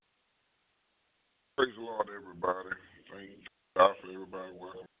Lord, everybody. Thank God for everybody.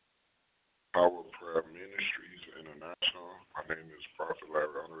 Welcome to Power Prayer Ministries International. My name is Prophet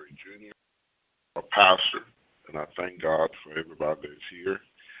Larry Honoré Jr., a pastor, and I thank God for everybody that's here.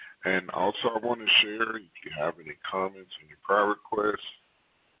 And also, I want to share, if you have any comments, any prayer requests,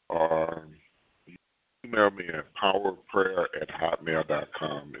 you email me at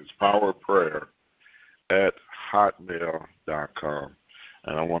powerprayer@hotmail.com. It's powerprayer@hotmail.com.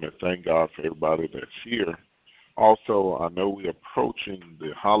 And I want to thank God for everybody that's here. Also, I know we're approaching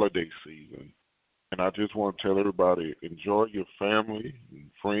the holiday season, and I just want to tell everybody, enjoy your family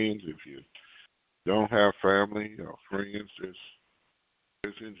and friends. If you don't have family or friends,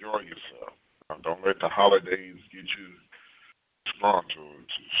 just enjoy yourself. Don't let the holidays get you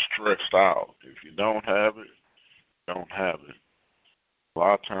disgruntled, stressed out. If you don't have it, don't have it. A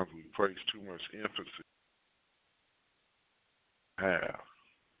lot of times we place too much emphasis on have.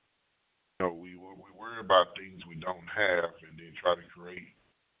 We worry about things we don't have and then try to create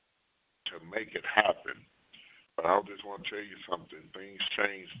to make it happen. But I just want to tell you something. Things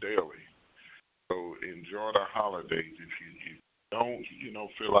change daily. So enjoy the holidays. If you don't,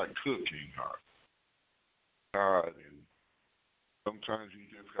 feel like cooking, God, and sometimes you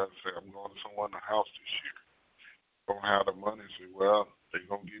just got to say, I'm going to someone's house this year. Don't have the money. Say, well, they're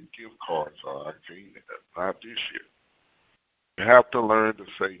going to get gift cards. So I can't, not this year. We have to learn to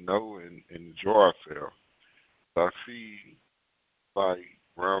say no and enjoy ourselves. I see, like,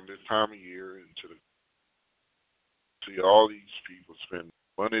 around this time of year, see all these people spend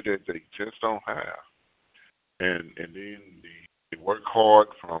money that they just don't have. And then they work hard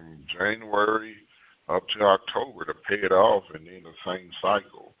from January up to October to pay it off, and then the same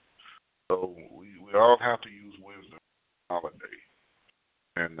cycle. So we all have to use wisdom holiday.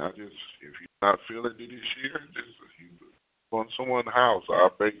 And if you're not feeling it this year, you go in someone's house. I'll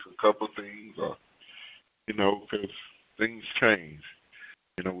bake a couple of things, because things change.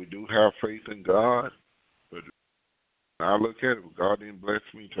 We do have faith in God, but when I look at it, if God didn't bless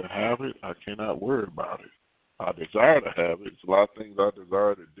me to have it, I cannot worry about it. I desire to have it. It's a lot of things I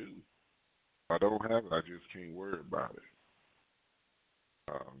desire to do. If I don't have it, I just can't worry about it.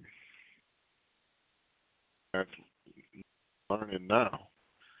 That's learning now.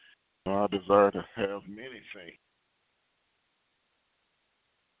 I desire to have many things.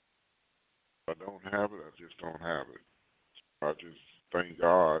 If I don't have it, I just don't have it. I just thank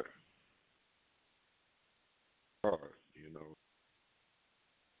God.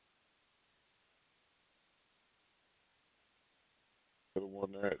 The other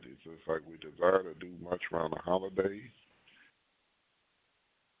one that is just like we desire to do much around the holidays.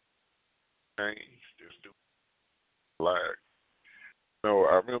 Change, just do black. I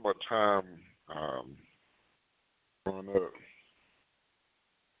remember a time growing up.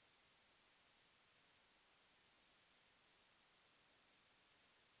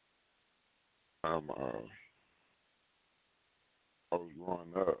 I was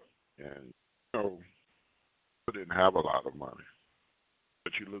growing up, and I didn't have a lot of money,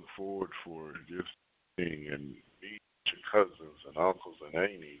 but you look forward for just being and meet your cousins and uncles and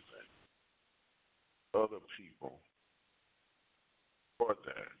aunties and other people for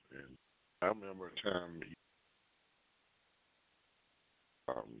that. And I remember a time,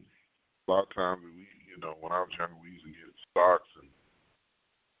 a lot of times when I was younger, we used to get socks and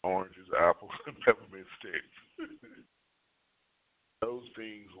oranges, apples, and peppermint sticks. Those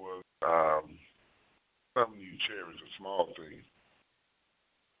things was something you cherish, a small thing.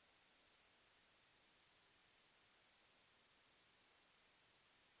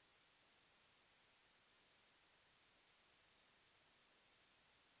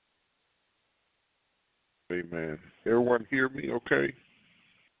 Amen. Everyone hear me okay?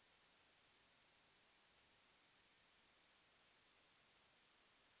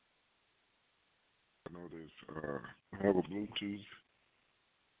 I know this. I have a Bluetooth.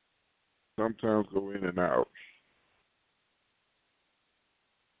 Sometimes go in and out.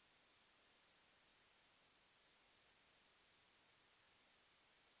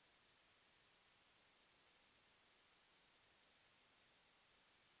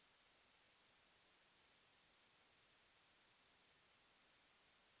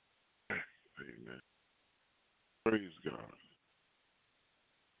 Amen. Praise God.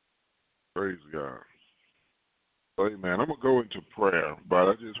 Praise God. Amen. I'm going to go into prayer, but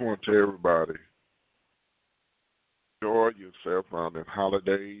I just want to tell everybody, enjoy yourself around the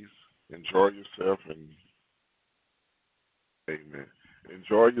holidays. Enjoy yourself and amen.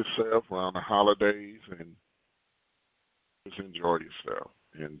 Enjoy yourself around the holidays and just enjoy yourself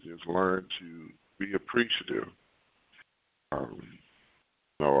and just learn to be appreciative. And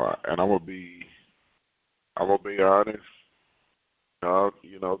I'm going to be I'm going to be honest.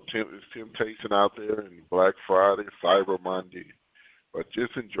 There's temptation out there and Black Friday, Cyber Monday, but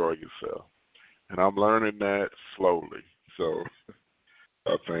just enjoy yourself. And I'm learning that slowly. So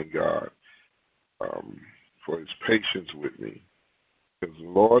I thank God for his patience with me. Because the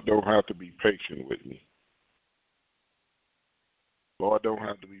Lord don't have to be patient with me. Lord don't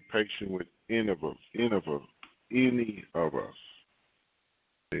have to be patient with any of us.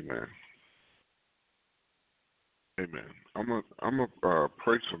 Amen. Amen. I'm gonna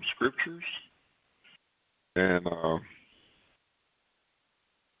pray some scriptures, and go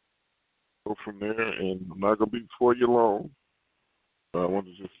from there. And I'm not gonna be before you long. I want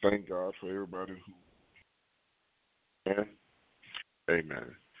to just thank God for everybody who can.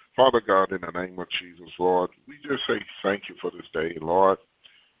 Amen. Father God, in the name of Jesus, Lord, we just say thank you for this day, Lord.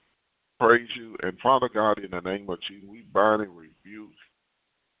 Praise you. And Father God, in the name of Jesus, we bind and rebuke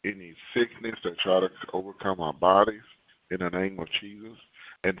any sickness that try to overcome our bodies in the name of Jesus.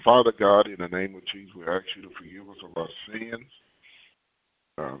 And Father God, in the name of Jesus, we ask you to forgive us of our sins,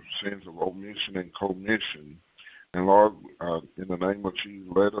 sins of omission and commission. And Lord, in the name of Jesus,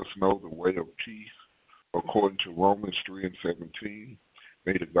 let us know the way of peace according to Romans 3:17.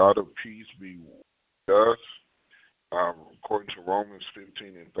 May the God of peace be with us. According to Romans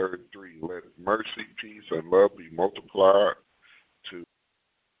 15:33, let mercy, peace, and love be multiplied to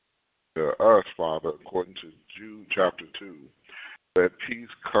us, Father, according to Jude chapter 2. Let peace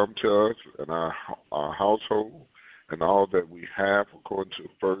come to us and our household and all that we have, according to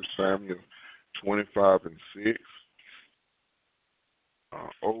 1 Samuel 25:6.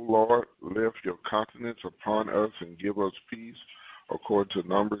 O Lord, lift your countenance upon us and give us peace, according to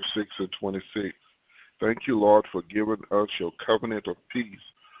Numbers 6:26. Thank you, Lord, for giving us your covenant of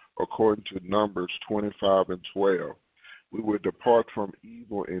peace, according to Numbers 25:12. We will depart from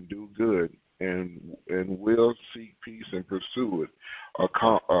evil and do good, and will seek peace and pursue it,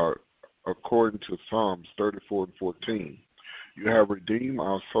 according to Psalms 34:14. You have redeemed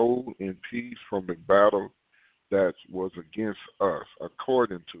our soul in peace from the battle that was against us,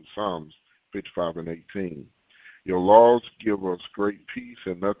 according to Psalms 55:18. Your laws give us great peace,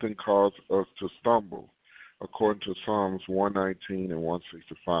 and nothing causes us to stumble, according to Psalms 119 and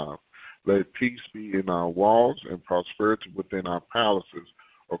 165. Let peace be in our walls and prosperity within our palaces,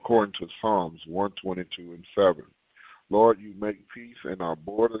 according to Psalms 122:7. Lord, you make peace in our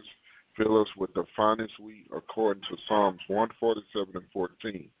borders. Fill us with the finest wheat, according to Psalms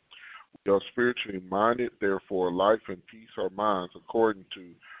 147:14. We are spiritually minded, therefore life and peace are mine, according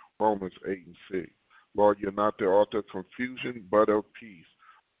to Romans 8:6. Lord, you're not the author of confusion, but of peace,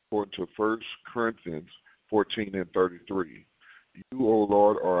 according to 1 Corinthians 14:33. You, O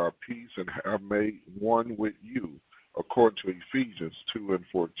Lord, are our peace and have made one with you, according to Ephesians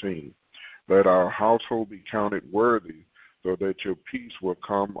 2:14. Let our household be counted worthy, so that your peace will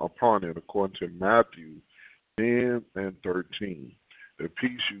come upon it, according to Matthew 10:13. The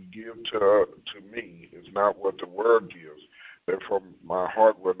peace you give to me is not what the world gives. Therefore, my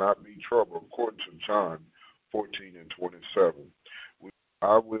heart will not be troubled, according to John 14:27.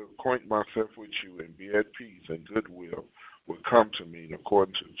 I will acquaint myself with you and be at peace, and goodwill will come to me,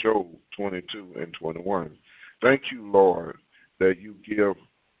 according to Job 22:21. Thank you, Lord, that you give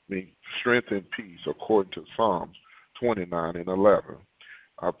me strength and peace, according to Psalms 29:11.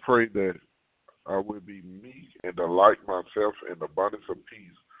 I pray that I will be meek and delight myself in the abundance of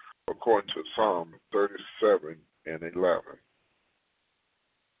peace, according to Psalm 37:11.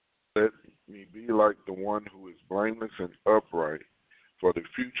 Let me be like the one who is blameless and upright, for the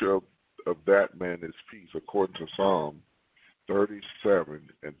future of that man is peace, according to Psalm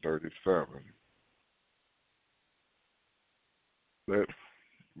 37:37. Let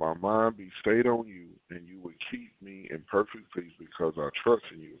my mind be stayed on you, and you will keep me in perfect peace, because I trust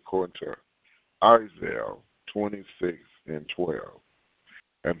in you, according to Isaiah 26:12.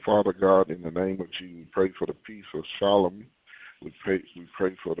 And Father God, in the name of Jesus, we pray for the peace of Shalom. We pray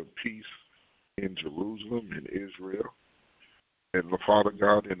for the peace in Jerusalem, in Israel. And Father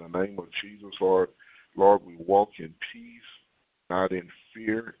God, in the name of Jesus, Lord, we walk in peace, not in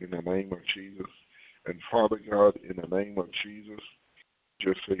fear, in the name of Jesus. And Father God, in the name of Jesus,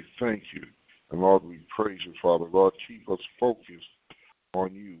 just say thank you. And Lord, we praise you, Father. Lord, keep us focused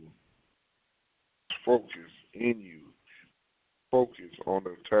on you. Focus in you. Focus on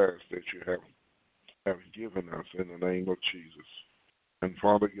the task that you have given us, in the name of Jesus. And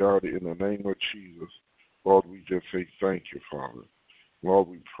Father God, in the name of Jesus, Lord, we just say thank you, Father. Lord,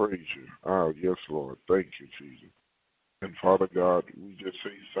 we praise you. Yes, Lord. Thank you, Jesus. And Father God, we just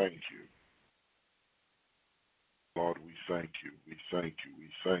say thank you. Lord, we thank you. We thank you. We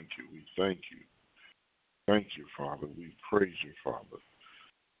thank you. We thank you. Thank you, Father. We praise you, Father.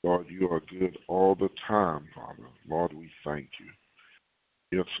 Lord, you are good all the time, Father. Lord, we thank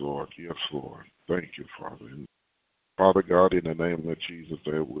you. Yes, Lord. Yes, Lord. Thank you, Father. And Father God, in the name of Jesus,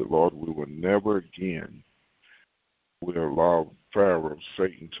 Lord, we will never again allow Pharaoh,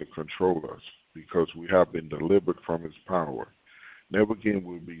 Satan, to control us because we have been delivered from his power. Never again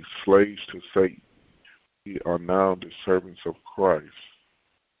will we be slaves to Satan. We are now the servants of Christ.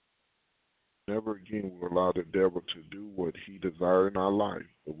 Never again will allow the devil to do what he desires in our life,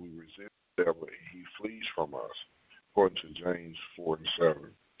 but we resist the devil and he flees from us, according to James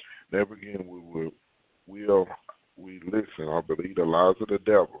 4:7. Never again we listen or believe the lies of the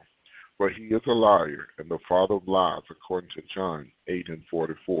devil, for he is a liar and the father of lies, according to John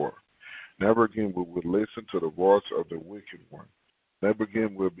 8:44. Never again will we listen to the voice of the wicked one. Never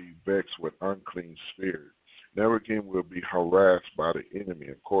again will be vexed with unclean spirits. Never again will be harassed by the enemy,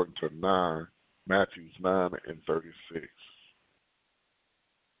 according to Matthew 9:36.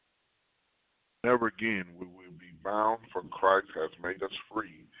 Never again will we be bound, for Christ has made us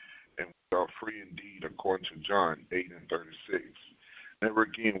free, and we are free indeed, according to John 8:36. Never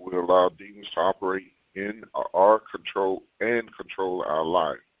again will we allow demons to operate in our control and control our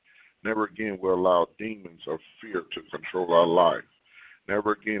life. Never again will we allow demons of fear to control our life.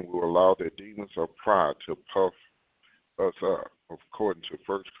 Never again will we allow the demons of pride to puff us up, according to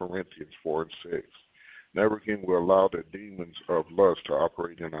 1 Corinthians 4:6. Never again will we allow the demons of lust to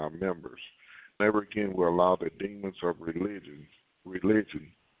operate in our members. Never again will we allow the demons of religion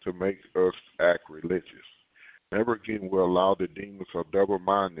to make us act religious. Never again will we allow the demons of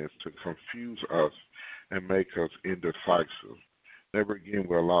double-mindedness to confuse us and make us indecisive. Never again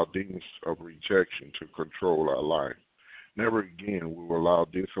will we allow demons of rejection to control our life. Never again will we allow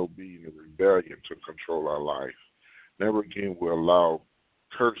disobedience and rebellion to control our life. Never again will we allow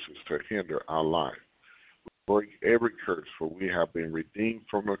curses to hinder our life. We break every curse, for we have been redeemed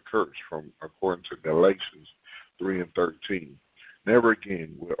from a curse, according to Galatians 3:13. Never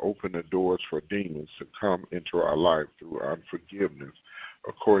again will open the doors for demons to come into our life through unforgiveness,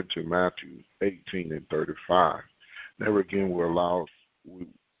 according to Matthew 18:35. Never again will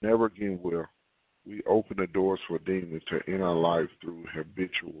we open the doors for demons to enter our life through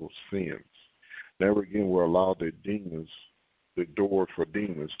habitual sins. Never again will allow the door for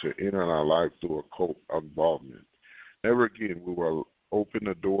demons to enter our life through occult involvement. Never again we will open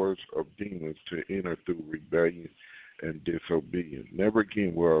the doors of demons to enter through rebellion and disobedience. Never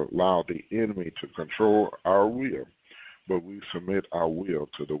again will allow the enemy to control our will, but we submit our will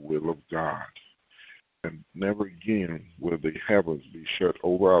to the will of God. And never again will the heavens be shut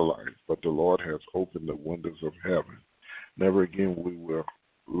over our life, but the Lord has opened the windows of heaven. Never again we will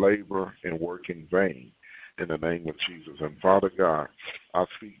labor and work in vain, in the name of Jesus. And Father God, I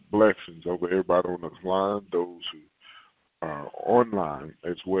speak blessings over everybody on this line, those who are online,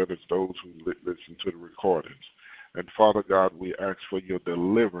 as well as those who listen to the recordings. And Father God, we ask for your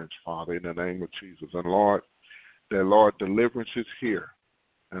deliverance, Father, in the name of Jesus. And Lord, deliverance is here.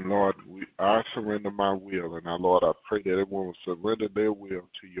 And Lord, I surrender my will. And Lord, I pray that everyone will surrender their will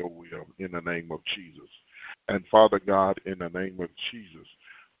to your will in the name of Jesus. And Father God, in the name of Jesus,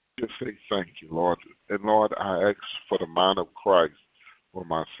 just say thank you, Lord. And Lord, I ask for the mind of Christ for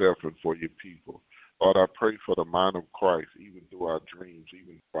myself and for your people. Lord, I pray for the mind of Christ, even through our dreams,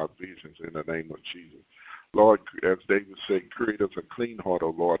 even through our visions, in the name of Jesus. Lord, as David said, create us a clean heart, O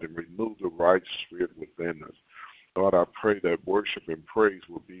Lord, and renew the right spirit within us. Lord, I pray that worship and praise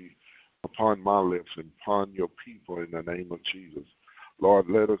will be upon my lips and upon your people in the name of Jesus. Lord,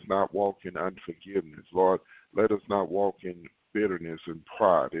 let us not walk in unforgiveness. Lord, let us not walk in bitterness and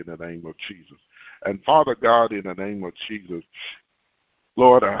pride in the name of Jesus. And Father God, in the name of Jesus,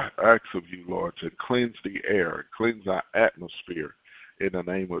 Lord, I ask of you, Lord, to cleanse the air, cleanse our atmosphere in the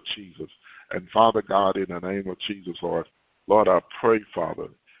name of Jesus. And Father God, in the name of Jesus, Lord, I pray, Father,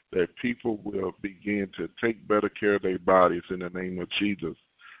 that people will begin to take better care of their bodies in the name of Jesus.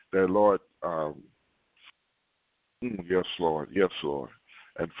 That, Lord, yes, Lord, yes, Lord.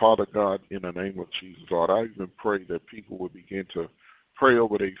 And Father God, in the name of Jesus, Lord, I even pray that people will begin to pray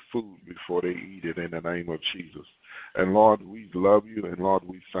over their food before they eat it in the name of Jesus. And Lord, we love you, and Lord,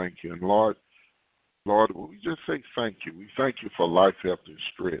 we thank you. And Lord, we just say thank you. We thank you for life, health, and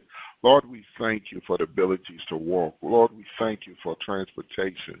strength. Lord, we thank you for the abilities to walk. Lord, we thank you for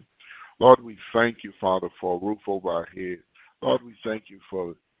transportation. Lord, we thank you, Father, for a roof over our head. Lord, we thank you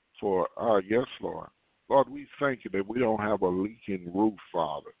for yes, Lord. Lord, we thank you that we don't have a leaking roof,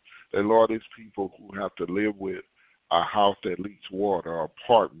 Father. That, Lord, it's people who have to live with a house that leaks water, or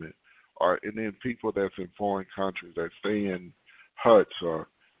apartment, and then people that's in foreign countries that stay in huts or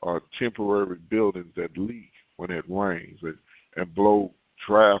temporary buildings that leak when it rains and blow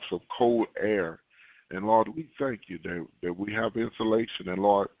drafts of cold air. And Lord, we thank you that we have insulation. And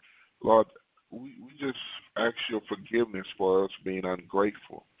Lord, we just ask your forgiveness for us being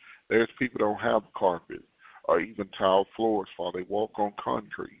ungrateful. There's people don't have carpet or even tile floors, Father. They walk on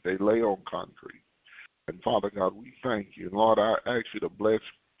concrete. They lay on concrete. And Father God, we thank you. And Lord, I ask you to bless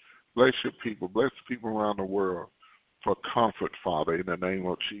your people, bless the people around the world for comfort, Father, in the name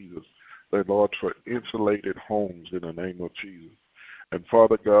of Jesus. That, Lord, for insulated homes in the name of Jesus. And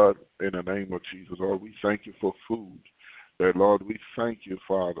Father God, in the name of Jesus, Lord, we thank you for food. That, Lord, we thank you,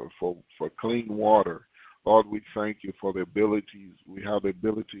 Father, for clean water. Lord, we thank you for the abilities. We have the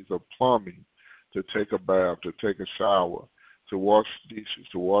abilities of plumbing to take a bath, to take a shower, to wash dishes,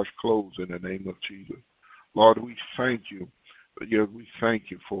 to wash clothes in the name of Jesus. Lord, we thank you. Yes, we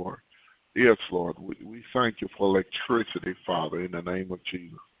thank you for, yes, Lord, we thank you for electricity, Father, in the name of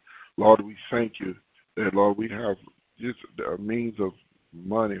Jesus. Lord, we thank you that, Lord, we have just a means of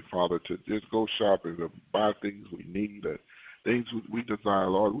money, Father, to just go shopping, to buy things we need, things we desire,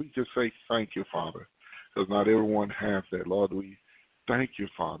 Lord. We just say thank you, Father, because not everyone has that. Lord, we thank you,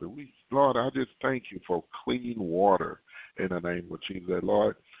 Father. Lord, I just thank you for clean water in the name of Jesus.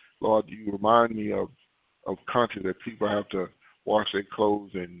 Lord, you remind me of country that people have to wash their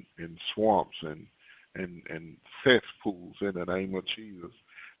clothes in swamps and cesspools in the name of Jesus.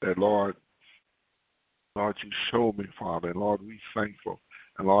 That, Lord, you show me, Father, and Lord, we thankful.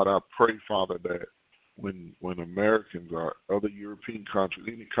 And Lord, I pray, Father, that when Americans or other European countries,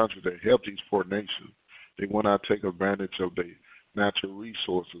 any countries that help these poor nations, they will not take advantage of the natural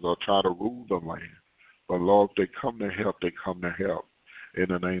resources or try to rule the land. But Lord, if they come to help, they come to help in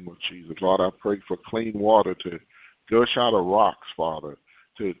the name of Jesus. Lord, I pray for clean water to gush out of rocks, Father.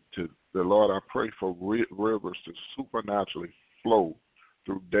 To the Lord, I pray for rivers to supernaturally flow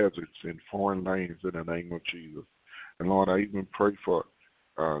through deserts and foreign lands in the name of Jesus. And Lord, I even pray for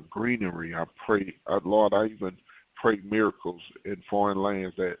greenery. I pray, Lord, I even pray miracles in foreign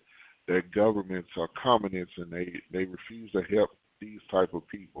lands that governments are communists and they refuse to help these type of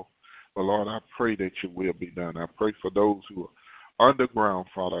people. But Lord, I pray that your will be done. I pray for those who are underground,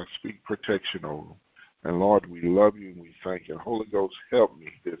 Father. I speak protection over them. And Lord, we love you and we thank you. Holy Ghost, help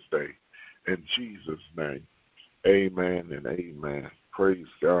me this day. In Jesus' name, amen and amen. Praise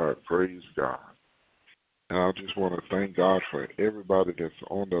God. Praise God. And I just want to thank God for everybody that's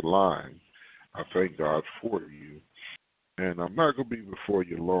on the line. I thank God for you. And I'm not going to be before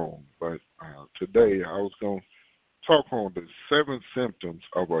you long, but today I was going to talk on the 7 symptoms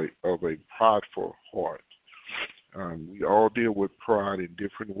of a prideful heart. We all deal with pride in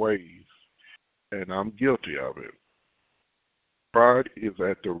different ways, and I'm guilty of it. Pride is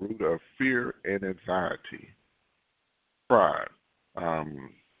at the root of fear and anxiety. Pride.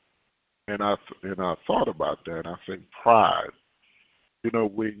 And I thought about that. I think pride. You know,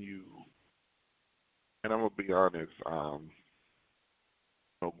 when you, and I'm gonna be honest.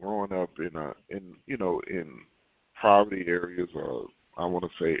 Growing up in poverty areas, or I want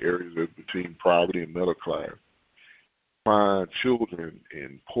to say areas between poverty and middle class, find children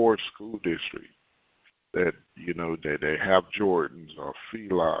in poor school districts that that they have Jordans or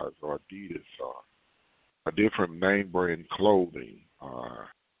Fila's or Adidas or a different name brand clothing,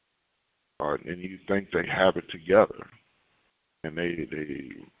 and you think they have it together, and they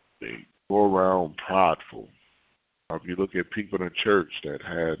go around prideful. If you look at people in church that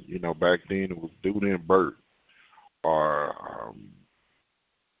had, back then it was Duda and Burt, or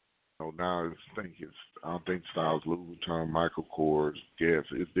now I don't think Styles, Louis Vuitton, Michael Kors, Guess,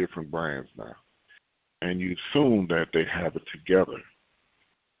 it's different brands now, and you assume that they have it together.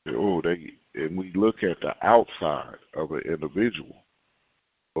 And we look at the outside of an individual,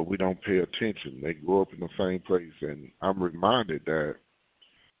 but we don't pay attention. They grow up in the same place, and I'm reminded that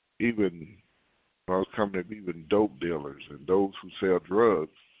even when I was coming to even dope dealers and those who sell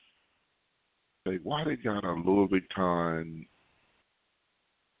drugs, say, why they got a Louis Vuitton,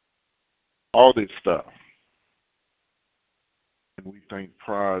 all this stuff, and we think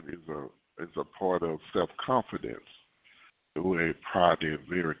pride is a part of self-confidence. Where pride is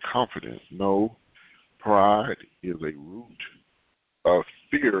very confident. No, pride is a root of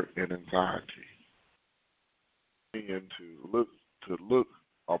fear and anxiety, and to look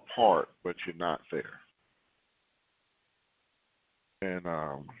apart, but you're not there. And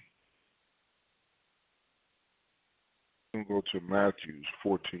I'm going to go to Matthews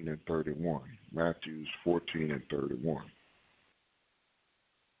 14 and 31. Matthews 14 and 31.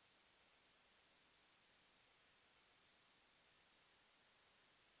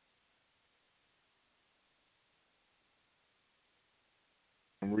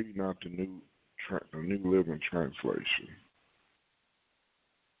 I'm I'm reading out the New Living Translation,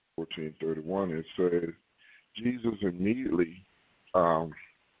 14:31. It says, Jesus immediately, I'm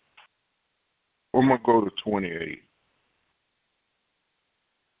going to go to 28.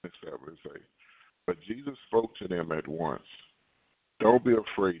 It says, but Jesus spoke to them at once. Don't be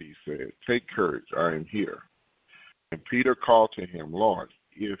afraid, he said. Take courage, I am here. And Peter called to him, Lord,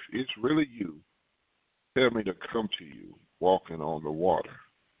 if it's really you, tell me to come to you, walking on the water.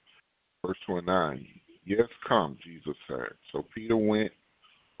 Verse 29, yes, come, Jesus said. So Peter went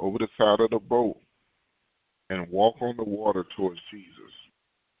over the side of the boat and walked on the water towards Jesus.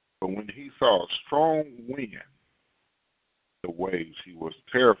 But when he saw a strong wind, the waves, he was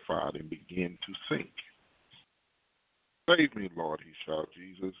terrified and began to sink. Save me, Lord, he shouted.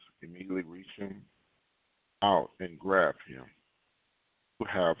 Jesus immediately reached him out and grabbed him. You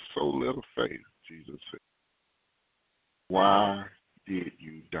have so little faith, Jesus said. Why did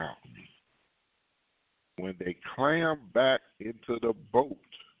you doubt me? When they clambered back into the boat,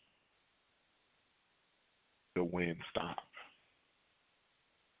 the wind stopped.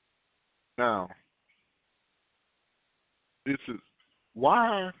 Now, this is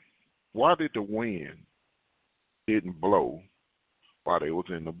why did the wind didn't blow while they was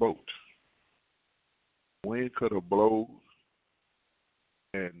in the boat? Wind could have blown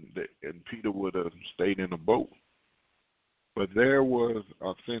and Peter would have stayed in the boat. But there was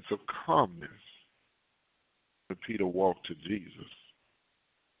a sense of calmness when Peter walked to Jesus.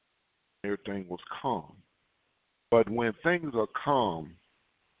 Everything was calm. But when things are calm,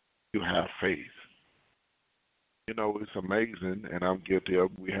 you have faith. You know, it's amazing, and I'm guilty of,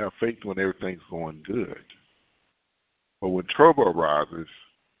 we have faith when everything's going good. But when trouble arises,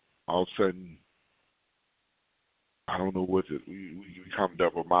 all of a sudden, I don't know what it, we become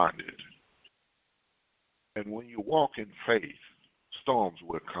double-minded. And when you walk in faith, storms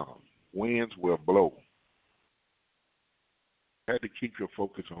will come. Winds will blow. You had to keep your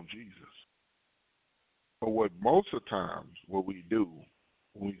focus on Jesus. But what most of the times, what we do,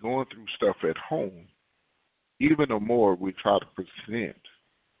 when we're going through stuff at home, even the more we try to present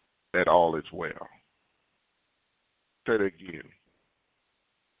that all is well. Say it again.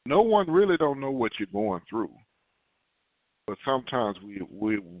 No one really don't know what you're going through. But sometimes we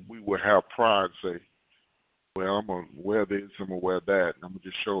will have pride say, well, I'm going to wear this, I'm going to wear that, and I'm going to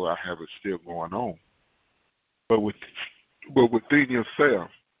just show I have it still going on. But within yourself,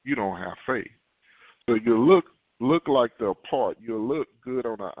 you don't have faith. So you look like the part. You'll look good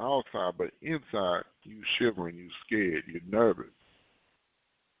on the outside, but inside, you shivering, you scared, you're nervous.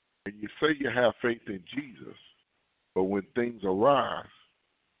 And you say you have faith in Jesus, but when things arise,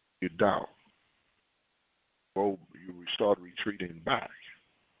 you doubt. Well, you start retreating back.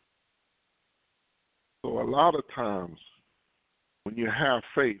 So a lot of times, when you have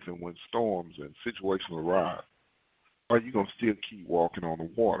faith and when storms and situations arise, are you going to still keep walking on the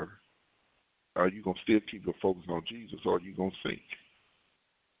water? Are you going to still keep your focus on Jesus, or are you going to sink?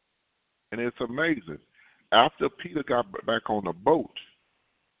 And it's amazing. After Peter got back on the boat,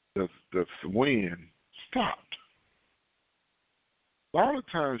 the wind stopped. A lot of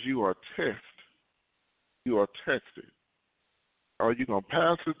times you are tested. You are tested. Are you going to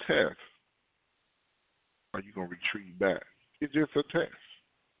pass the test? Or are you going to retreat back? It's just a test.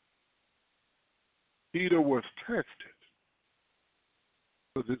 Peter was tested.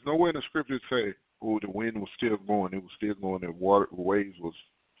 Because there's nowhere in the scripture to say, oh, the wind was still going. It was still going. The waves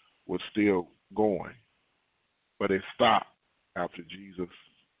was still going. But it stopped after Jesus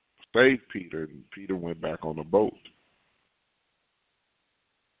saved Peter, and Peter went back on the boat.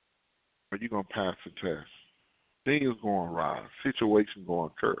 Are you going to pass the test? Things going to rise. Situations going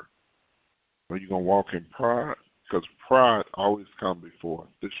to occur. Are you going to walk in pride? Because pride always comes before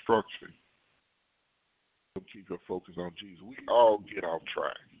destruction. So keep your focus on Jesus. We all get off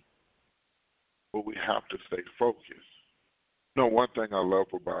track. But we have to stay focused. You know, one thing I love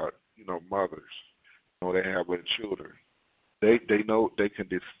about, mothers, they have their children. They know they can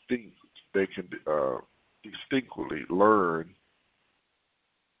distinctly learn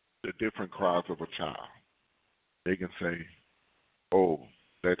the different cries of a child. They can say, oh,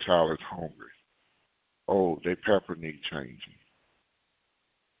 that child is hungry. Oh, their pepper need changing.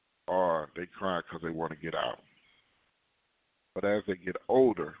 Or they cry because they want to get out. But as they get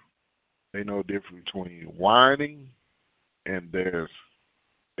older, they know the difference between whining and there's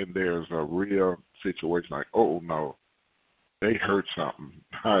a real situation like, oh no, they hurt something.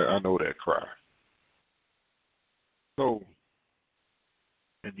 I know that cry. So,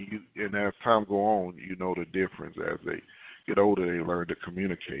 and as time go on, you know the difference. As they get older, they learn to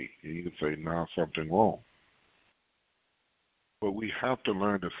communicate. And you can say, now something wrong. But we have to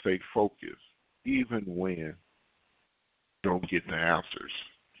learn to stay focused, even when you don't get the answers,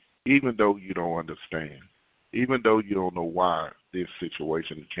 even though you don't understand, even though you don't know why this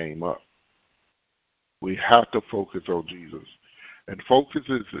situation came up. We have to focus on Jesus. And focus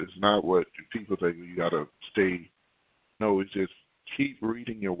is not what people think you got to stay. No, it's just keep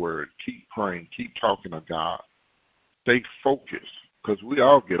reading your word, keep praying, keep talking to God. Stay focused, because we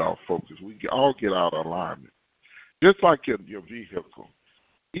all get off focus. We all get out of alignment. Just like your vehicle.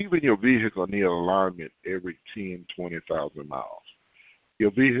 Even your vehicle need alignment every 10, 20,000 miles. Your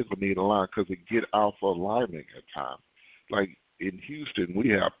vehicle need alignment because it get off alignment at times. Like in Houston, we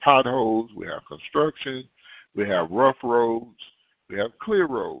have potholes, we have construction, we have rough roads, we have clear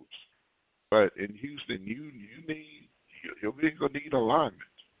roads. But in Houston, your vehicle need alignment.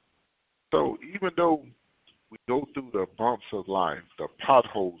 So even though we go through the bumps of life, the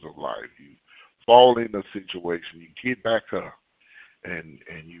potholes of life, you fall in a situation, you get back up, and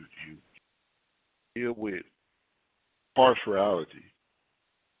you deal with partiality.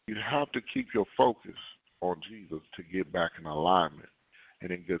 You have to keep your focus on Jesus to get back in alignment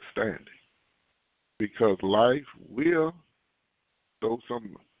and in good standing. Because life will throw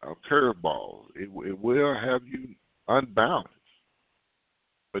some curveballs. It will have you unbalanced.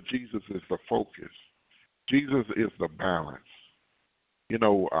 But Jesus is the focus. Jesus is the balance.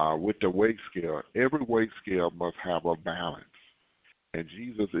 With the weight scale, every weight scale must have a balance. And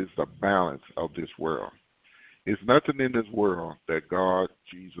Jesus is the balance of this world. There's nothing in this world that God,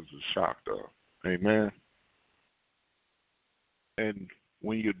 Jesus, is shocked of. Amen. And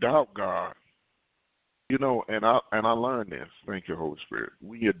when you doubt God, and I learned this. Thank you, Holy Spirit.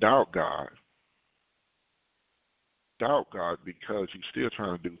 When you doubt God because you're still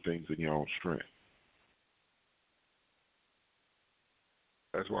trying to do things in your own strength.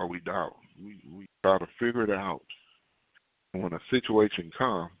 That's why we doubt. We try to figure it out. And when a situation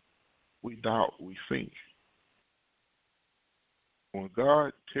comes, we doubt, we think. When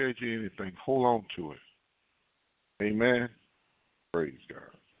God tells you anything, hold on to it. Amen. Praise God.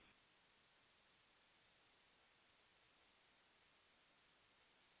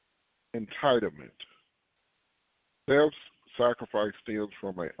 Entitlement. Self-sacrifice stems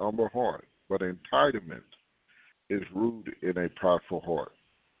from an humble heart, but entitlement is rooted in a prideful heart.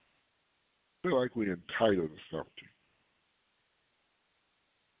 I feel like we're entitled to something.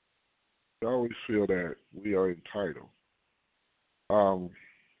 I always feel that we are entitled.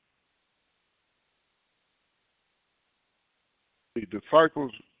 The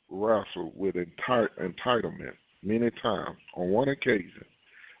disciples wrestled with entitlement many times. On one occasion,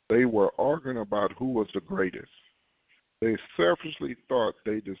 they were arguing about who was the greatest. They selfishly thought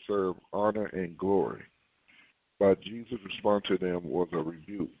they deserved honor and glory, but Jesus' response to them was a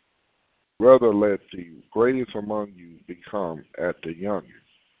rebuke. Rather, let the greatest among you become as the youngest,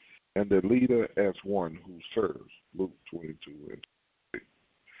 and the leader as one who serves. Luke 22 and 23.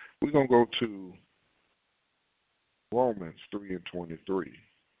 We're going to go to Romans 3 and 23.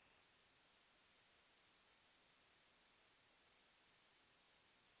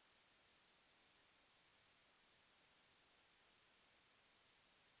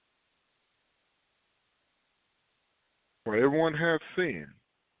 For everyone has sinned,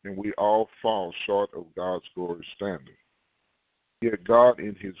 and we all fall short of God's glorious standard. Yet God,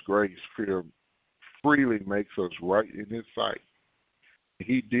 in His grace, freely makes us right in His sight.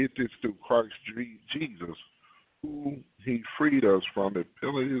 He did this through Christ Jesus, who He freed us from the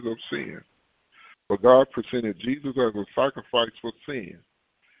penalties of sin. But God presented Jesus as a sacrifice for sin.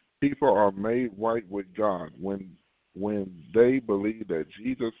 People are made right with God when they believe that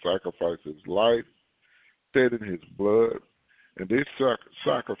Jesus sacrificed His life, shed in His blood, and this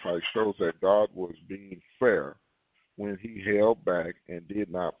sacrifice shows that God was being fair when He held back and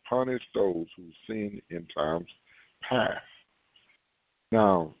did not punish those who sinned in times past.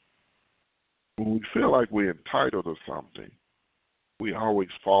 Now, when we feel like we're entitled to something, we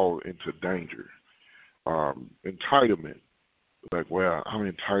always fall into danger. Entitlement, like, well, I'm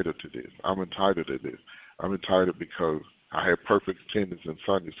entitled to this. I'm entitled to this. I'm entitled because I have perfect attendance in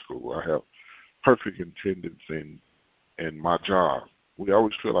Sunday school. I have perfect attendance in my job. We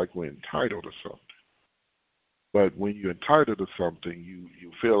always feel like we're entitled to something. But when you're entitled to something, you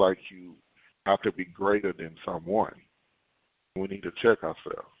feel like you have to be greater than someone. We need to check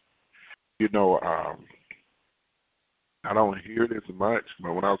ourselves. I don't hear this much,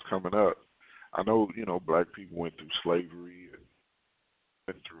 but when I was coming up, I know, black people went through slavery and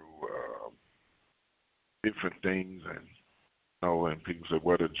went through different things, and people said,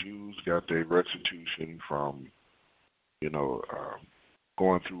 well, the Jews got their restitution from,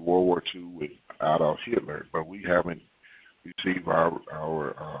 going through World War II with Adolf Hitler, but we haven't receive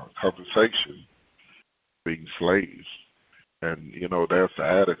our compensation being slaves. And, that's the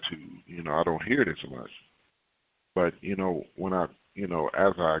attitude. I don't hear it as much. But, when as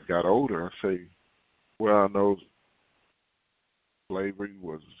I got older, I say, well, I know slavery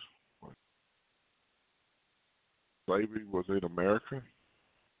was in America,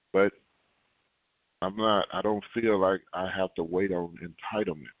 but I don't feel like I have to wait on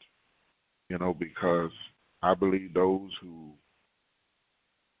entitlement, because I believe those who,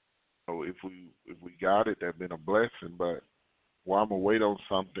 if we got it, that's been a blessing, but I'm going to wait on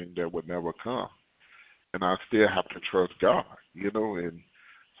something that would never come. And I still have to trust God, and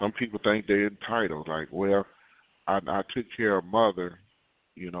some people think they're entitled. Like, well, I took care of mother,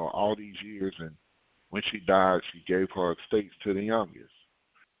 all these years, and when she died, she gave her estates to the youngest.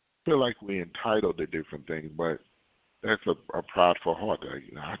 I feel like we're entitled to different things, but that's a prideful heart.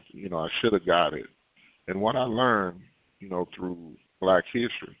 I should have got it. And what I learned, through Black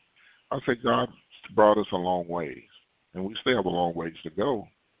history, I say God brought us a long ways, and we still have a long ways to go.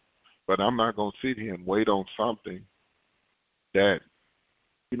 But I'm not going to sit here and wait on something that,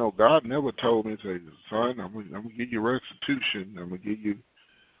 God never told me, say, son, I'm going to give you restitution. I'm going to give you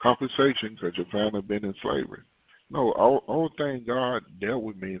compensation because your family been in slavery. No, all thing God dealt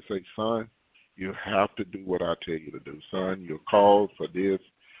with me and say, son, you have to do what I tell you to do. Son, you're called for this.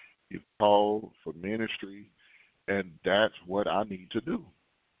 You're called for ministry, and that's what I need to do.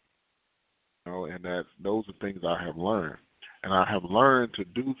 And those are things I have learned. And I have learned to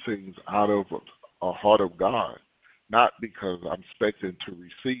do things out of a heart of God, not because I'm expecting to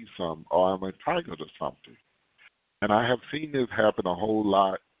receive something or I'm entitled to something. And I have seen this happen a whole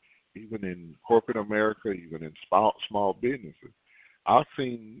lot, even in corporate America, even in small businesses. I've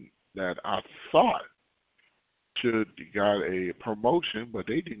seen that I thought should got a promotion, but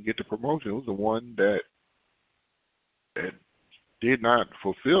they didn't get the promotion. It was the one that did not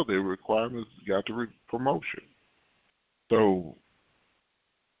fulfill their requirements got the promotion. So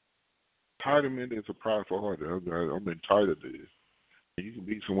entitlement is a prideful heart. I'm entitled to this. And you can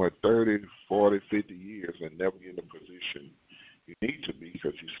be somewhere 30, 40, 50 years and never get in the position you need to be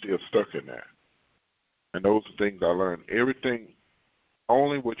because you're still stuck in that. And those are things I learned. Everything,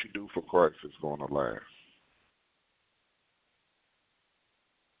 only what you do for Christ is going to last.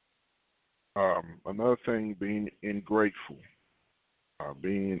 Another thing, being ingrateful,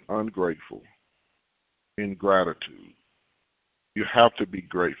 being ungrateful, ingratitude. You have to be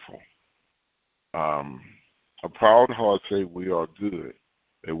grateful. A proud heart say we are good,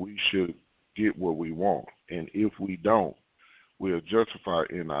 that we should get what we want. And if we don't, we are justified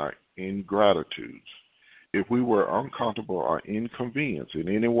in our ingratitudes. If we were uncomfortable or inconvenienced in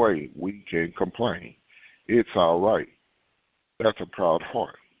any way, we can complain. It's all right. That's a proud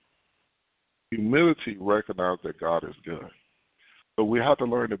heart. Humility recognizes that God is good. So we have to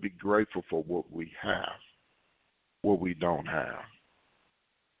learn to be grateful for what we have, what we don't have.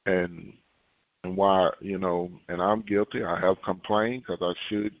 And why, and I'm guilty. I have complained because I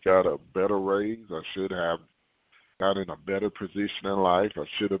should got a better raise. I should have got in a better position in life. I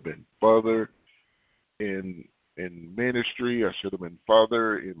should have been further in ministry. I should have been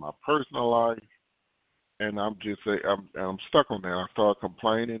further in my personal life. And I'm stuck on that. I start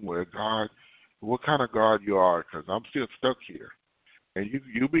complaining, well, God, what kind of God you are, because I'm still stuck here. And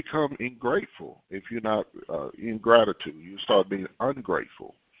you become ungrateful if you're not in gratitude. You start being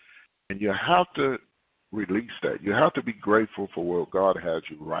ungrateful. And you have to release that. You have to be grateful for where God has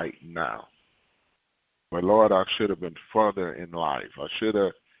you right now. But Lord, I should have been further in life. I should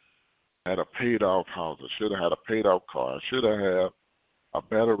have had a paid off house. I should have had a paid off car. I should have had a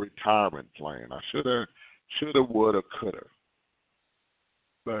better retirement plan. I should have, would have, could have.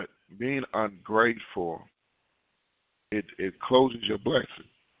 But being ungrateful, it closes your blessing.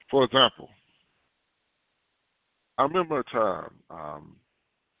 For example, I remember a time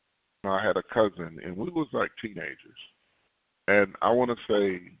I had a cousin, and we was like teenagers. And I want to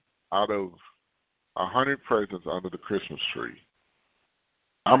say out of 100 presents under the Christmas tree,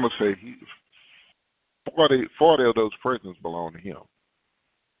 I'm going to say 40 of those presents belong to him.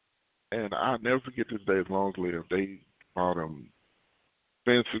 And I'll never forget this day as long as I live. They bought him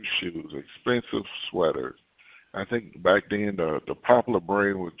expensive shoes, expensive sweaters. I think back then the popular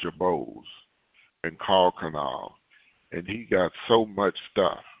brand was Jabos and Carl Canal. And he got so much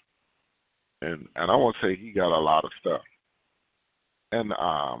stuff. And I want to say he got a lot of stuff. And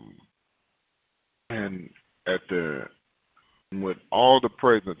with all the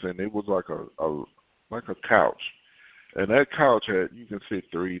presents, and it was like a couch. And that couch had, you can sit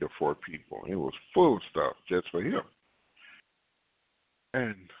 3 to 4 people. It was full of stuff just for him.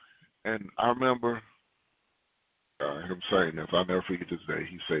 And I remember him saying this. I'll never forget this day.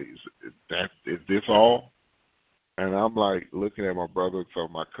 He says, is this all? And I'm like looking at my brother and some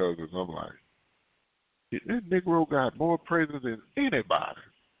of my cousins. I'm like, this Negro got more praises than anybody.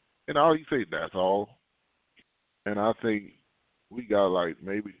 And all he said, that's all. And I think we got like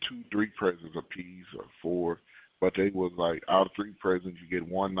maybe 2, 3 presents apiece or 4. But they was like, out of 3 presents, you get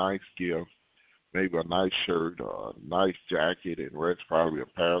one nice gift, maybe a nice shirt, a nice jacket, and the rest probably a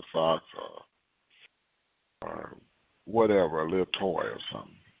pair of socks or whatever, a little toy or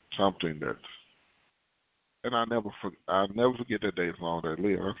something that's. And I never forget that day as long as I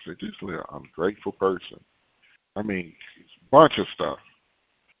live. I said, this little ungrateful person. I mean, it's a bunch of stuff.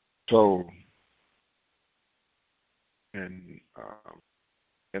 So, and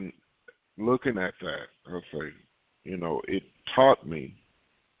looking at that, I say, it taught me.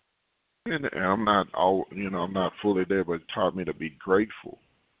 And I'm not I'm not fully there, but it taught me to be grateful.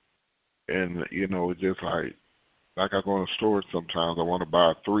 And it's just like I go in a store sometimes. I want to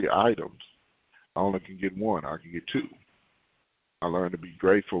buy 3 items. I only can get 1. I can get 2. I learn to be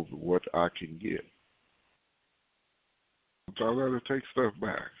grateful for what I can get. Sometimes I have to take stuff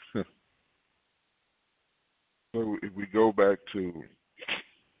back. So if we go back to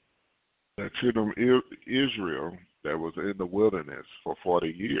that children of Israel that was in the wilderness for 40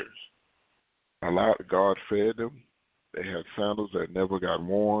 years, God fed them. They had sandals that never got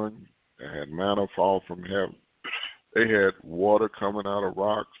worn. They had manna fall from heaven. They had water coming out of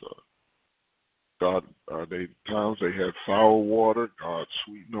rocks. Times they had sour water. God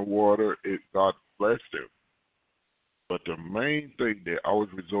sweetened the water. God blessed them. But the main thing they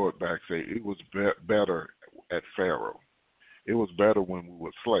always resort back say it was better at Pharaoh. It was better when we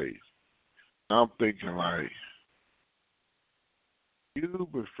were slaves. I'm thinking like, you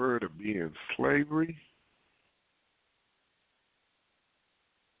prefer to be in slavery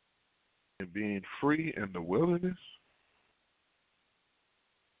and being free in the wilderness?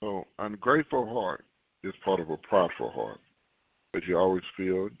 So ungrateful heart is part of a prideful heart, but you always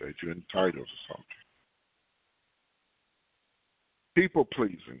feel that you're entitled to something. People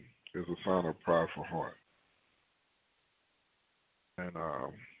pleasing is a sign of prideful heart. And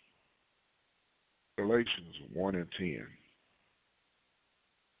Galatians 1:10.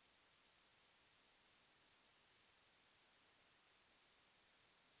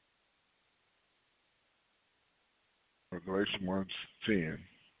 Galatians 1:10.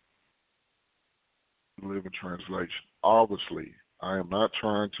 Living Translation. Obviously, I am not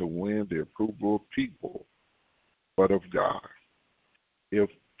trying to win the approval of people, but of God. If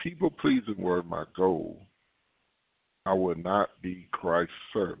people pleasing were my goal, I would not be Christ's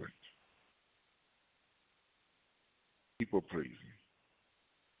servant. People pleasing.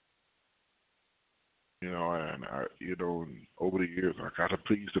 And over the years, I got to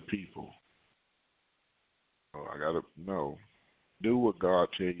please the people. Do what God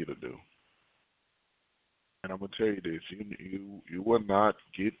tell you to do. And I'm gonna tell you this: you will not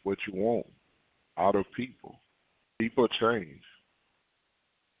get what you want out of people. People change.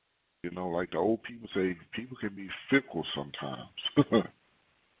 Like the old people say, people can be fickle sometimes.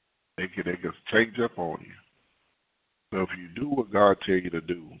 They can change up on you. So if you do what God tell you to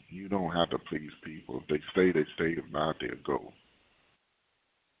do, you don't have to please people. If they stay, they stay. If not, they'll go.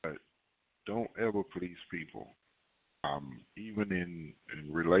 But don't ever please people. Even in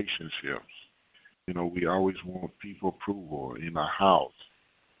relationships, we always want people approval in a house.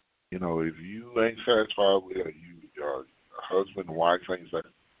 If you ain't satisfied with your husband and wife ain't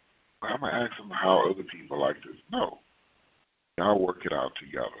satisfied, I'm going to ask them how other people like this. No. Y'all work it out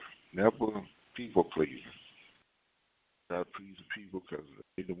together. Never people pleasing. Got to please the people because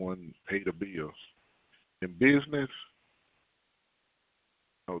they the one pay the bills. In business,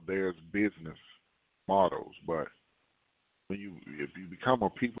 there's business models, but if you become a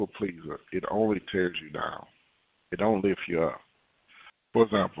people pleaser, it only tears you down. It don't lift you up. For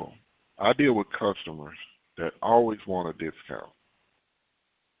example, I deal with customers that always want a discount.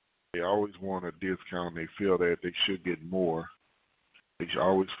 They always want a discount. They feel that they should get more. They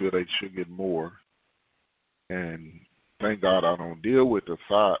always feel they should get more. And thank God I don't deal with the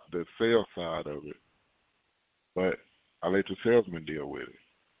sales side of it, but I let the salesman deal with it.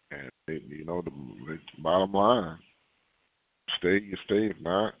 And the bottom line, stay, you stay. If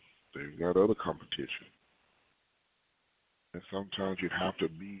not, they've got other competition. And sometimes you have to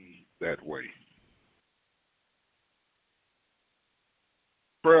be that way.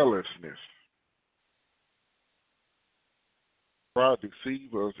 Prayerlessness. Pride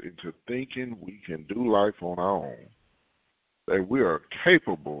deceives us into thinking we can do life on our own, that we are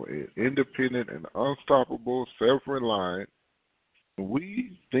capable, independent, and unstoppable, self-reliant.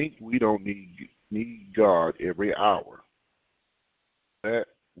 We think we don't need need God every hour. That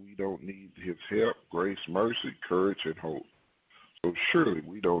we don't need his help, grace, mercy, courage, and hope. So surely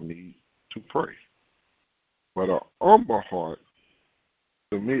we don't need to pray. But an humble heart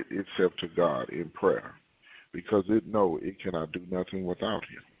submit itself to God in prayer because it know it cannot do nothing without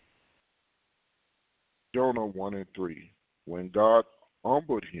him. Jonah 1:3. When God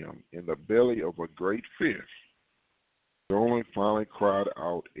humbled him in the belly of a great fish, Jonah finally cried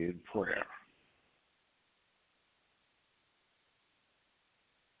out in prayer.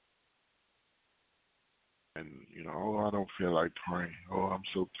 And, oh, I don't feel like praying. Oh, I'm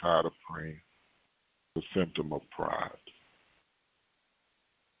so tired of praying. It's a symptom of pride.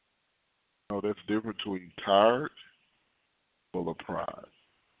 That's different between tired, full of pride.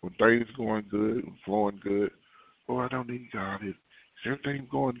 When things going good, flowing good, oh, I don't need God. Everything's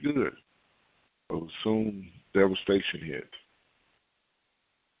going good. So soon devastation hits.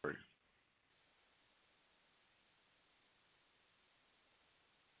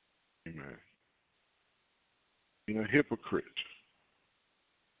 Amen. Hypocrite.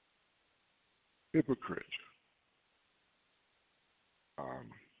 Hypocrite.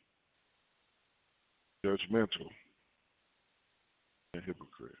 Judgmental and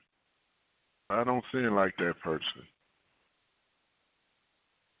hypocrite. I don't sin like that person.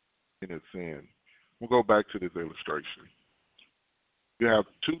 In a sin. We'll go back to this illustration. You have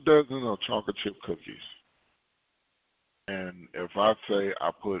 2 dozen of chocolate chip cookies. And if I say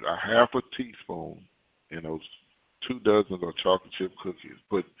I put a half a teaspoon in those 2 dozen of chocolate chip cookies,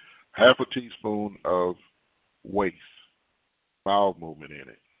 put half a teaspoon of waste, bowel movement in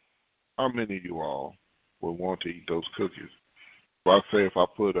it, how many of you all will want to eat those cookies? If I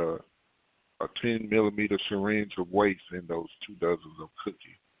put a 10 millimeter syringe of waste in those 2 dozen of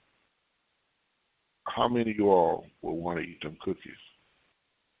cookies, how many of you all will want to eat them cookies?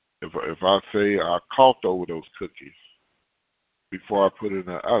 If I say I coughed over those cookies before I put it in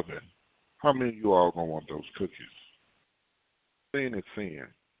the oven, how many of you all going to want those cookies? Sin is sin.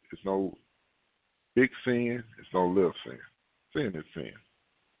 It's no big sin. It's no little sin. Sin is sin.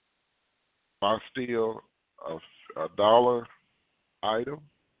 If I steal a dollar item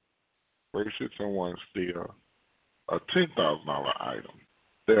versus someone steal a $10,000 item,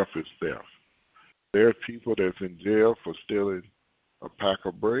 theft is theft. There are people that's in jail for stealing a pack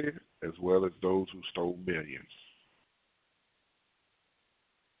of bread as well as those who stole millions.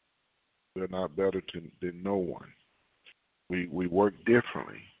 We're not better than no one. We work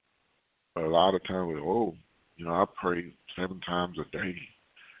differently. But a lot of times, I pray 7 times a day.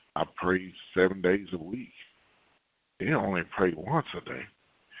 I pray 7 days a week. They only pray once a day.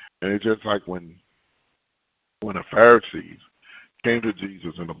 And it's just like when the Pharisees came to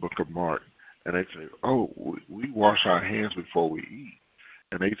Jesus in the book of Mark, and they said, we wash our hands before we eat.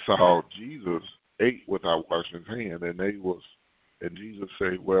 And they saw Jesus ate without washing his hands, and Jesus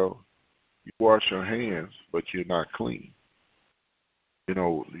said, well, you wash your hands, but you're not clean.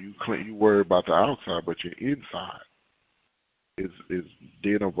 You worry about the outside, but your inside is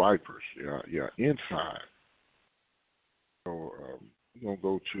den of vipers. Yeah, inside. So we're gonna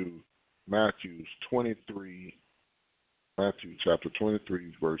go to Matthew chapter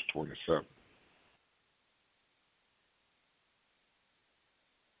 23, verse 27.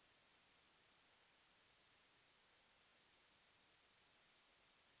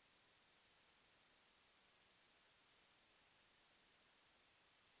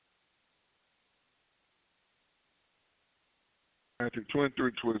 Matthew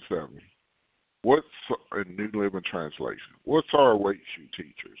 23, 27. What's in New Living Translation? What sorrow awaits you,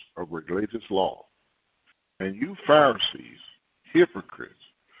 teachers of religious law, and you Pharisees, hypocrites,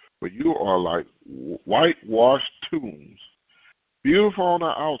 for you are like whitewashed tombs, beautiful on the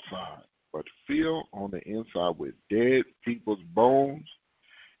outside, but filled on the inside with dead people's bones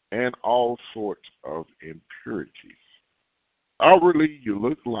and all sorts of impurities. Outwardly, you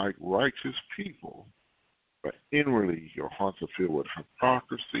look like righteous people, but inwardly, your hearts are filled with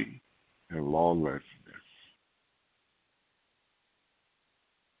hypocrisy and lawlessness.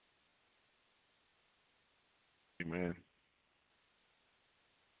 Amen.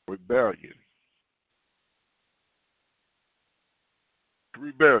 Rebellion.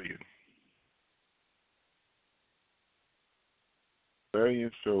 Rebellion.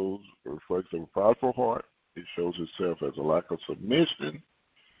 Rebellion reflects a prideful heart. It shows itself as a lack of submission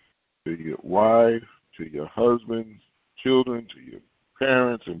to your wife, to your husband, children, to your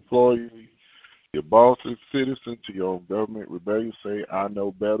parents, employees, your bosses, citizens, to your own government. Rebellion say, I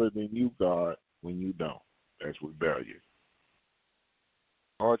know better than you, God, when you don't. That's rebellion.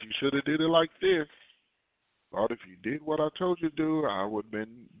 Lord, you should have did it like this. Lord, if you did what I told you to do, I would have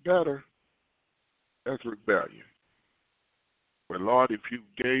been better. That's rebellion. But Lord, if you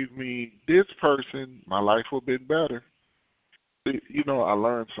gave me this person, my life would have been better. You know, I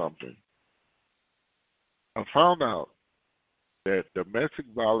learned something. I found out that domestic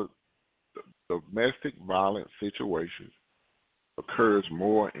violence situations occurs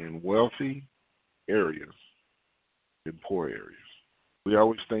more in wealthy areas than poor areas. We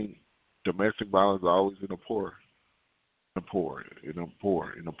always think domestic violence is always in the poor, in the poor, in the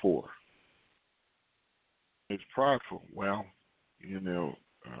poor, in the poor. It's prideful. Well, you know,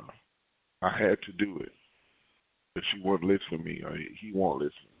 I had to do it. If she won't listen to me, or he won't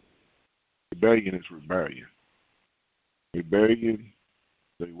listen. Rebellion is rebellion. Rebellion,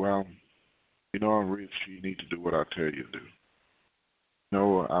 say, well, you know I'm rich, you need to do what I tell you to do.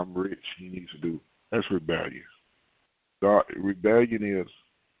 No, I'm rich, he needs to do. That's rebellion. Rebellion is,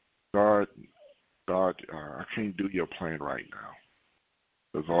 God, I can't do your plan right now.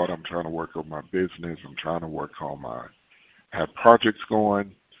 Because Lord, I'm trying to work on my business. I'm trying to work on have projects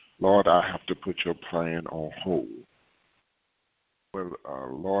going. Lord, I have to put your plan on hold. Well,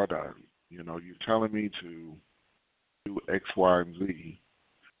 Lord, you're telling me to do X, Y, and Z.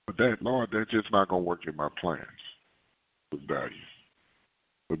 But Lord, that's just not going to work in my plans. Rebellion.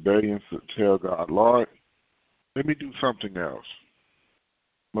 Rebellion to tell God, Lord, let me do something else.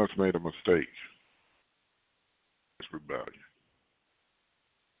 Must have made a mistake. It's rebellion.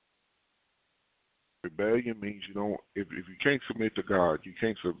 Rebellion means you don't. If you can't submit to God, you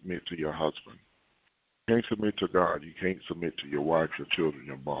can't submit to your husband. You can't submit to God. You can't submit to your wife, your children,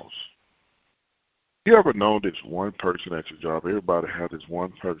 your boss. You ever know this one person at your job? Everybody has this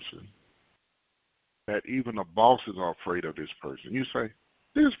one person that even the bosses are afraid of this person. You say,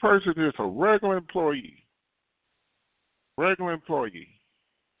 this person is a regular employee. Regular employee.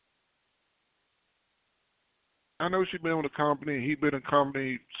 I know she's been with the company, he's been in the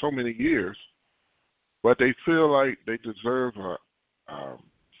company so many years, but they feel like they deserve a,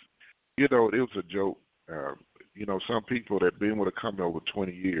 it was a joke. Some people that been with a company over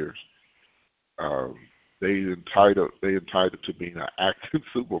 20 years, they entitled to being an acting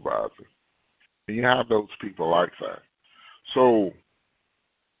supervisor. And you have those people like that. So,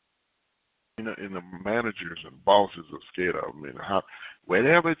 and the managers and bosses are scared of them. And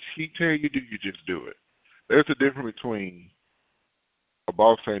whatever he tell you to do, you just do it. There's a difference between a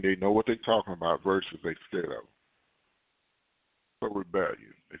boss saying they know what they're talking about versus they scared of them. So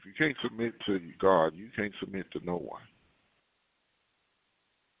rebellion. If you can't submit to God, you can't submit to no one.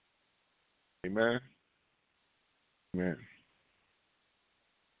 Amen? Amen.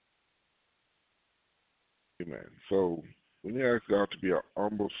 Amen. So we need to ask God to be an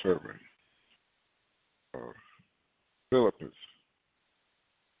humble servant. Philippians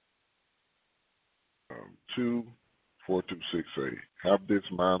 2:4-6 say, have this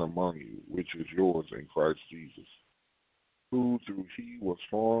mind among you, which is yours in Christ Jesus, who through he was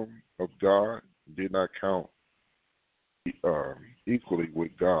formed of God, did not count equally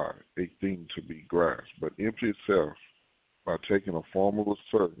with God a thing to be grasped, but emptied himself by taking a form of a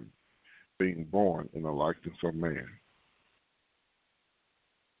servant, being born in the likeness of man.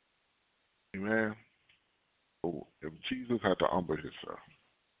 Amen. So if Jesus had to humble himself,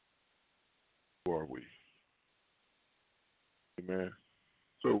 who are we? Amen.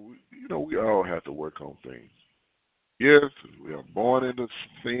 So, we all have to work on things. Yes, we are born into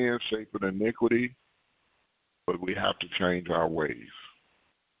sin, shape, and iniquity, but we have to change our ways.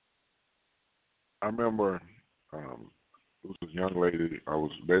 I remember there was a young lady I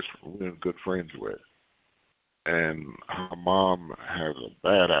was really good friends with, and her mom has a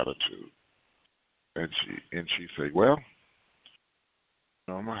bad attitude, and she said, well,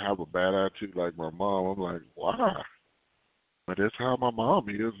 I'm gonna have a bad attitude like my mom. I'm like, why? But that's how my mom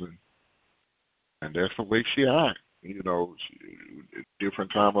is, and that's the way she acts.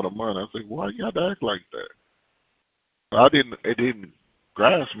 Different time of the month. I said, why you got to act like that? It didn't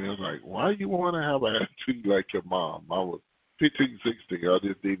grasp me. I was like, why you want to have an attitude like your mom? I was 15, 16. I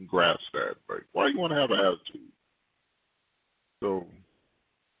just didn't grasp that. But why you want to have an attitude? So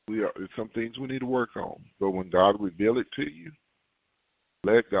there's some things we need to work on. But when God reveal it to you,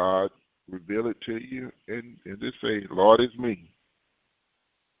 let God reveal it to you and just say, Lord, it's me.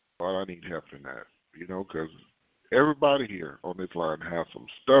 Lord, I need help in that. Because everybody here on this line has some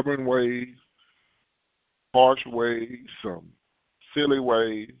stubborn ways, harsh ways, some silly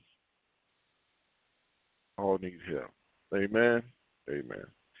ways. All need help. Amen. Amen.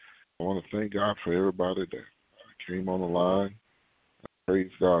 I want to thank God for everybody that came on the line. I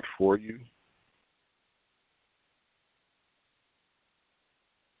praise God for you.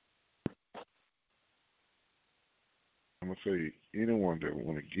 I'm going to say anyone that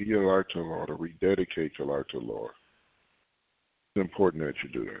want to give your life to the Lord or rededicate your life to the Lord, it's important that you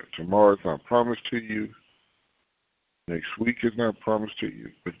do that. Tomorrow is not promised to you. Next week is not promised to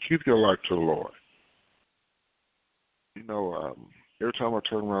you. But keep your life to the Lord. You know, every time I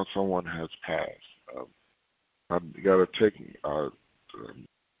turn around, someone has passed. I got a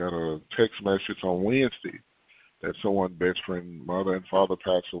text message on Wednesday that someone's best friend, mother and father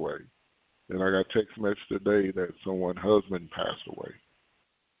passed away. Then I got a text message today that someone's husband passed away.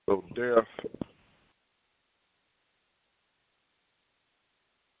 So death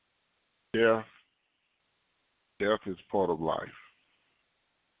is part of life.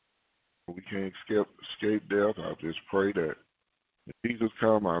 We can't escape death. I just pray that if Jesus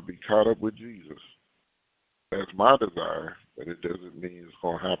comes, I'll be caught up with Jesus. That's my desire, but it doesn't mean it's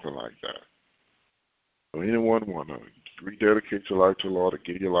going to happen like that. So anyone want to rededicate your life to the Lord or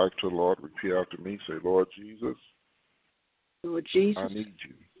give your life to the Lord, repeat after me. Say, Lord Jesus, I need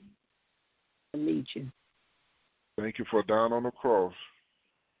you. I need you. Thank you for dying on the cross.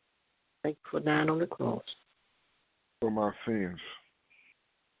 Thank you for dying on the cross. For my sins.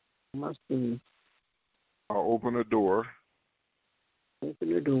 For my sins. I'll open the door.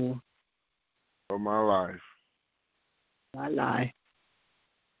 Open the door. Of my life. My life.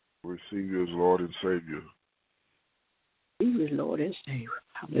 Receive you as Lord and Savior. Receive you as Lord and Savior.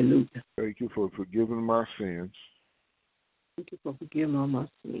 Hallelujah. Thank you for forgiving my sins. Thank you for forgiving all my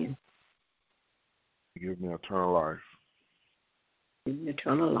sins. Give me eternal life. Give me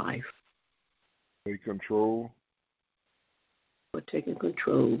eternal life. Take control. For taking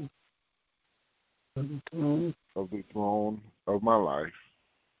control of the throne of my life.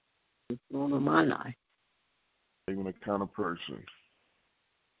 The throne of my life. Even the kind of person.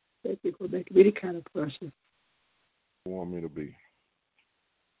 Thank you for making me the kind of person you want me to be.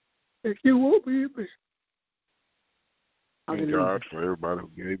 that you want me to be. Thank God for everybody who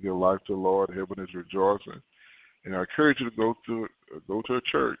gave their life to the Lord. Heaven is rejoicing. And I encourage you to go to a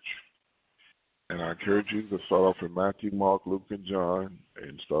church. And I encourage you to start off in Matthew, Mark, Luke, and John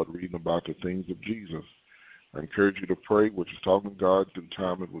and start reading about the things of Jesus. I encourage you to pray, which is talking to God through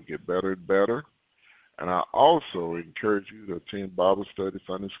time. It will get better and better. And I also encourage you to attend Bible study,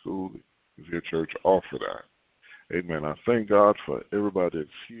 Sunday school, if your church offer that. Amen. I thank God for everybody that's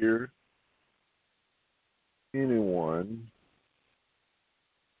here. Anyone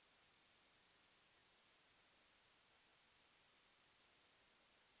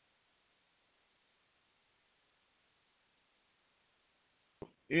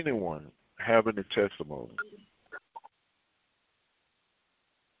having a testimony?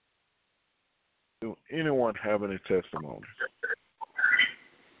 Anyone having a testimony?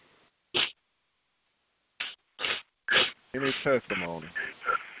 Any testimony?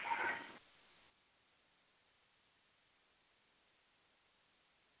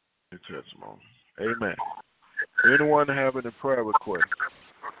 Any testimony? Amen. Anyone having a prayer request?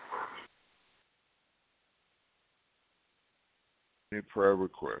 Any prayer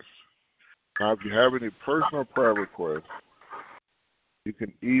requests? Now, if you have any personal prayer requests, you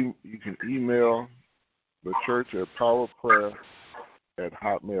can email the church at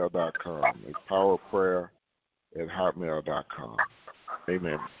powerprayer@hotmail.com. It's powerprayer@hotmail.com.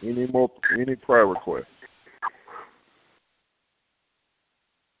 Amen. Any prayer requests?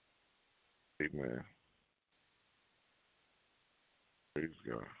 Amen. Praise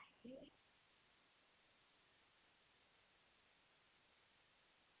God.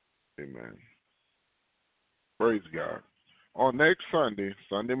 Amen. Praise God. On next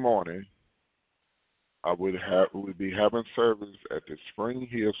Sunday morning, I would be having service at the Spring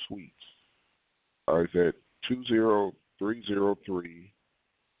Hill Suites. It's at 20303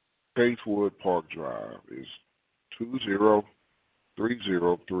 Chasewood Park Drive. It's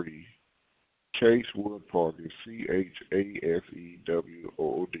 20303 Chasewood Park. It's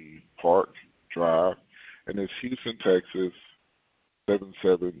CHASEWOOD Park Drive, and it's Houston, Texas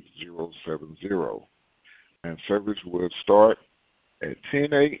 77070. And service will start at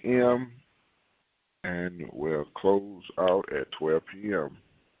 10 a.m. and will close out at 12 p.m.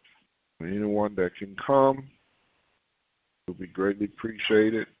 Anyone that can come will be greatly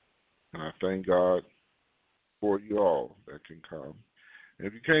appreciated, and I thank God for you all that can come. And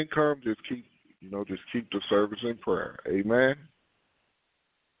if you can't come, just keep the service in prayer. Amen.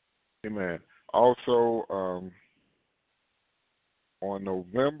 Amen. Also, on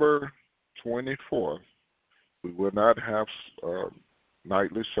November 24th, we will not have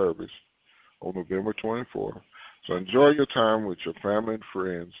nightly service on November 24th. So enjoy your time with your family and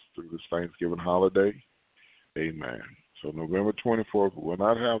friends through this Thanksgiving holiday. Amen. So November 24th, we will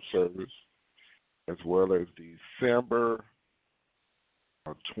not have service. as well as December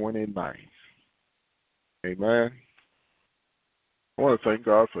 29th. Amen. I want to thank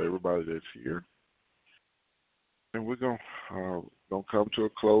God for everybody that's here. And we're going to come to a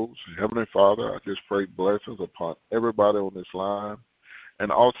close. Heavenly Father, I just pray blessings upon everybody on this line.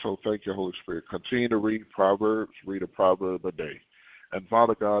 And also, thank you, Holy Spirit. Continue to read Proverbs, read a proverb a day. And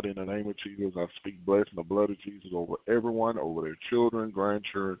Father God, in the name of Jesus, I speak blessing the blood of Jesus over everyone, over their children,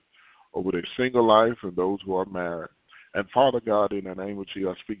 grandchildren, over their single life, and those who are married. And Father God, in the name of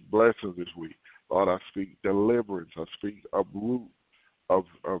Jesus, I speak blessings this week. Lord, I speak deliverance. I speak uproot of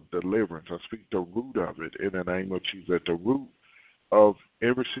deliverance. I speak the root of it in the name of Jesus. That the root of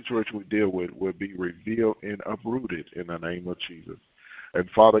every situation we deal with will be revealed and uprooted in the name of Jesus. And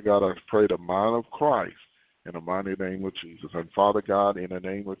Father God, I pray the mind of Christ in the mighty name of Jesus. And Father God, in the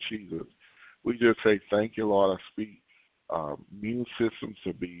name of Jesus, we just say thank you, Lord. I speak immune systems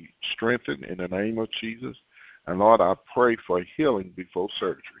to be strengthened in the name of Jesus. And Lord, I pray for healing before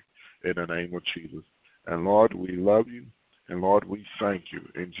surgery in the name of Jesus. And Lord, we love you. And Lord, we thank you.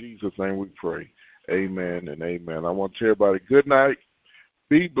 In Jesus' name we pray. Amen and amen. I want to tell everybody good night.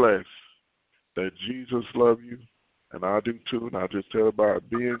 Be blessed. That Jesus loves you. And I do too. And I just tell everybody,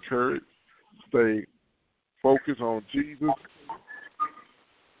 be encouraged. Stay focused on Jesus.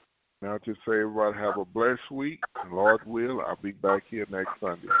 Now just say everybody have a blessed week. And Lord will, I'll be back here next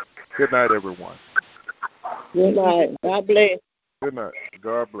Sunday. Good night, everyone. Good night. God bless. Good night.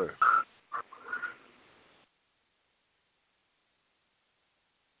 God bless.